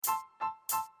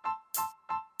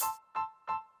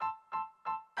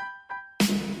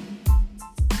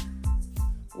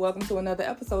Welcome to another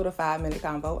episode of 5 Minute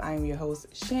Convo. I am your host,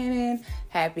 Shannon.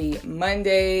 Happy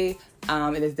Monday.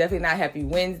 It is definitely not Happy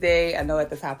Wednesday. I know at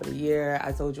the top of the year,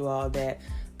 I told you all that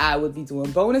I would be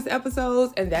doing bonus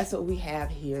episodes, and that's what we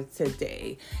have here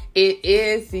today. It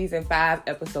is season 5,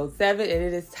 episode 7, and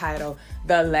it is titled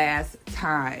The Last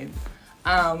Time.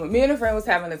 Me and a friend was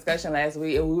having a discussion last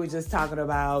week, and we were just talking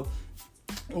about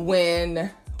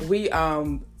when we,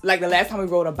 like the last time we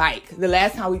rode a bike, the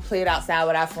last time we played outside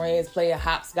with our friends, playing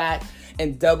hopscotch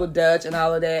and double dutch and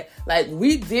all of that. Like,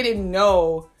 we didn't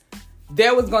know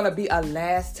there was going to be a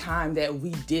last time that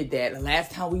we did that. The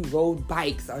last time we rode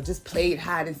bikes or just played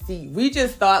hide and seek. We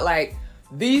just thought like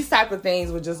these type of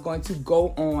things were just going to go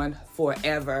on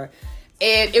forever.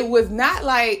 And it was not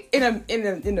like in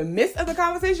the midst of the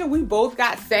conversation, we both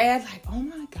got sad, like, oh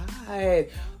my God.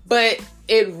 But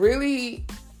it really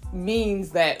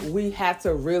means that we have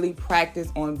to really practice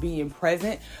on being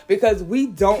present, because we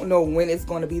don't know when it's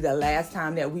going to be the last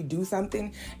time that we do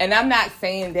something. And I'm not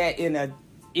saying that in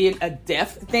a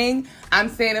deaf thing. I'm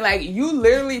saying it like you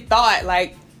literally thought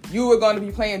like you were going to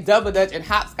be playing double dutch and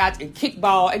hopscotch and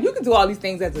kickball, and you can do all these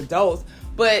things as adults,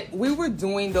 but we were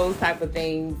doing those type of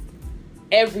things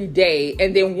every day.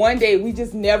 And then one day we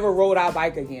just never rode our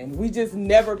bike again. We just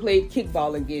never played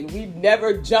kickball again. We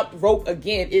never jumped rope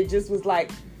again. It just was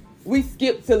like we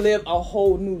skipped to live a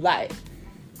whole new life.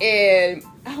 And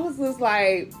I was just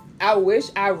like, I wish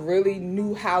I really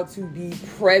knew how to be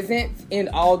present in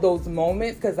all those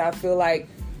moments, because I feel like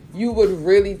you would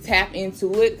really tap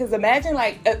into it. Because imagine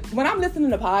like when I'm listening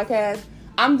to podcasts,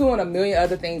 I'm doing a million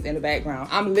other things in the background.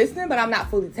 I'm listening, but I'm not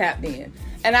fully tapped in.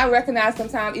 And I recognize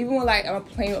sometimes, even when like I'm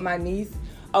playing with my niece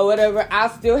or whatever, I'll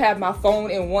still have my phone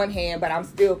in one hand, but I'm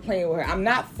still playing with her. I'm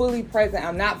not fully present.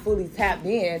 I'm not fully tapped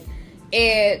in.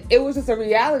 And it was just a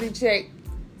reality check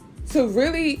to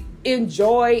really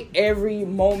enjoy every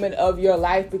moment of your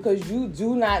life, because you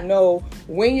do not know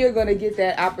when you're going to get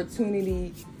that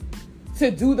opportunity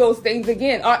to do those things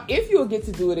again, or if you'll get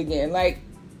to do it again. Like,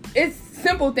 it's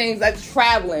simple things like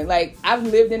traveling. Like, I've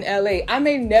lived in LA. I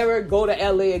may never go to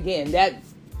LA again. That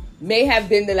may have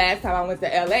been the last time I went to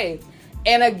LA.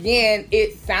 And again,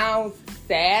 it sounds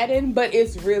saddened, but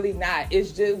it's really not.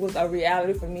 It just was a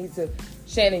reality for me to,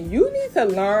 Shannon, you need to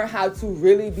learn how to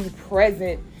really be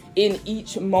present in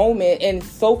each moment and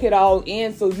soak it all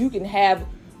in so you can have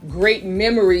great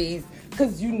memories,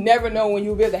 because you never know when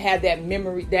you'll be able to have that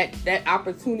memory, that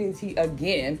opportunity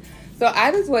again. So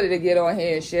I just wanted to get on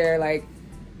here and share, like,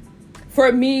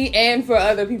 for me and for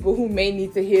other people who may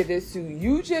need to hear this too,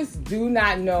 you just do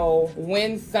not know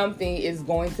when something is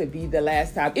going to be the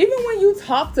last time. Even when you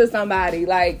talk to somebody,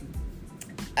 like,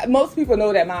 most people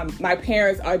know that my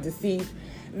parents are deceased.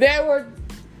 There were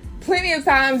plenty of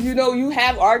times, you know, you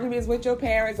have arguments with your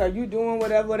parents, or you doing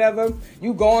whatever,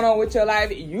 you going on with your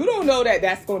life. You don't know that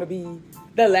that's going to be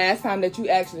the last time that you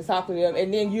actually talk to them.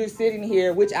 And then you're sitting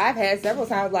here, which I've had several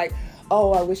times, like,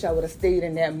 oh, I wish I would have stayed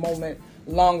in that moment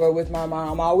longer with my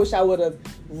mom. I wish I would have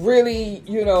really,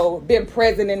 you know, been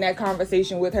present in that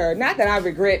conversation with her. Not that I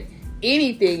regret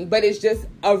anything, but it's just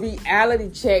a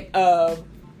reality check of,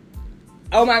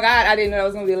 oh my God, I didn't know it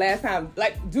was going to be the last time.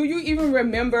 Like, do you even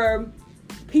remember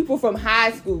people from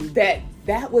high school that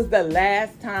was the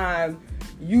last time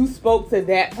you spoke to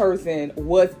that person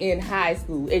was in high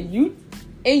school? And you,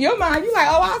 in your mind, you're like,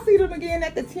 oh, I'll see them again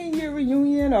at the 10-year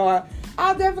reunion, or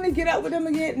I'll definitely get up with them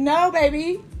again. No,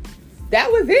 baby, that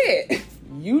was it.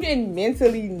 You didn't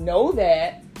mentally know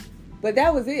that, but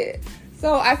that was it.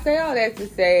 So I say all that to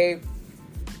say,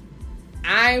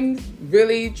 I'm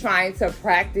really trying to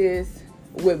practice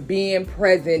with being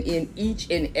present in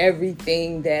each and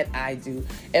everything that I do.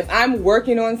 If I'm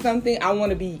working on something, I want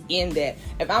to be in that.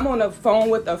 If I'm on the phone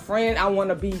with a friend, I want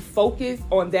to be focused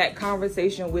on that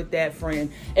conversation with that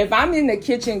friend. If I'm in the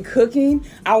kitchen cooking,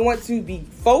 I want to be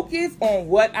focused on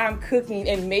what I'm cooking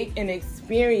and make an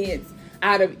experience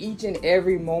out of each and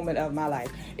every moment of my life.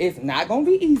 It's not going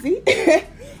to be easy,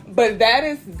 but that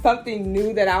is something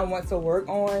new that I want to work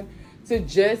on, to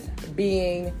just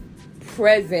being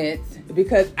present,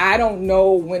 because I don't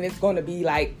know when it's going to be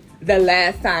like the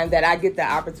last time that I get the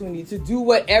opportunity to do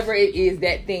whatever it is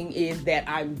that thing is that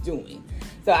I'm doing.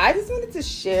 So I just wanted to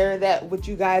share that with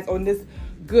you guys on this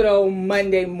good old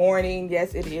Monday morning.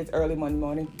 Yes, it is early Monday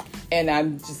morning. And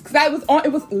I'm just, because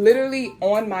it was literally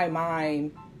on my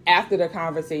mind after the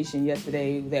conversation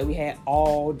yesterday that we had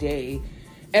all day.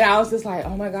 And I was just like,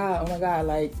 oh my God,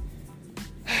 like,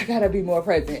 I gotta be more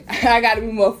present. I gotta be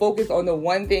more focused on the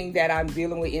one thing that I'm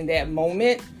dealing with in that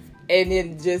moment, and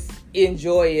then just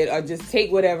enjoy it, or just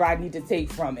take whatever I need to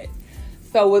take from it.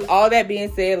 So with all that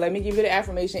being said, let me give you the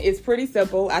affirmation. It's pretty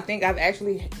simple. I think I've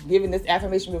actually given this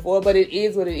affirmation before, but it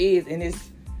is what it is. And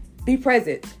it's be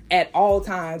present at all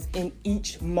times in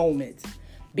each moment.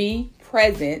 Be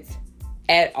present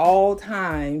at all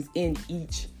times in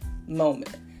each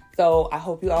moment. So I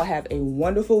hope you all have a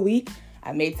wonderful week.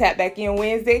 I may tap back in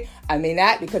Wednesday. I may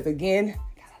not, because again,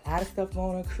 got a lot of stuff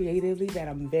going on creatively that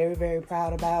I'm very, very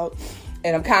proud about.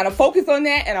 And I'm kind of focused on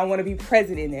that, and I want to be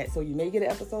present in that. So you may get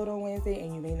an episode on Wednesday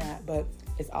and you may not, but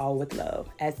it's all with love.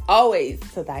 As always,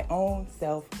 to thy own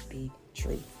self be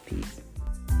true. Peace.